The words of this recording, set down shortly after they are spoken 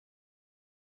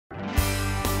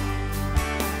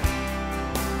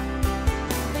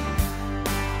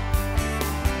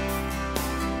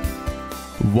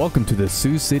Welcome to the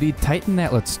Sioux City Titan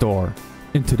Outlet Store.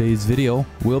 In today's video,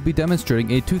 we'll be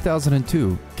demonstrating a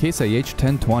 2002 Case IH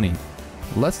 1020.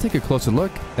 Let's take a closer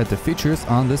look at the features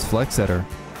on this flex setter.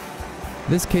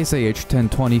 This Case IH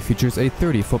 1020 features a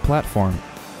 30-foot platform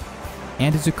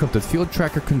and is equipped with field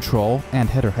tracker control and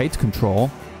header height control,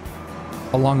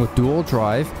 along with dual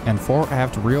drive and Fore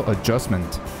Aft Reel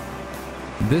adjustment.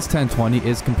 This 1020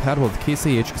 is compatible with Case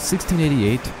IH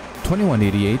 1688,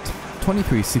 2188,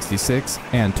 2366,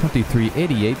 and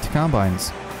 2388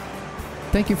 combines.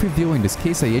 Thank you for viewing this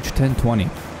Case IH 1020.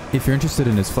 If you're interested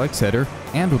in this flex header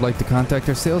and would like to contact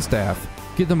our sales staff,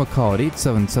 give them a call at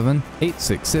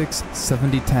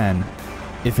 877-866-7010.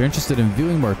 If you're interested in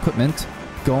viewing more equipment,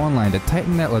 go online to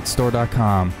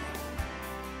TitanOutletStore.com.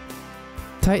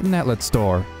 Titan Outlet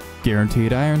Store.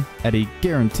 Guaranteed iron at a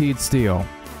guaranteed steel.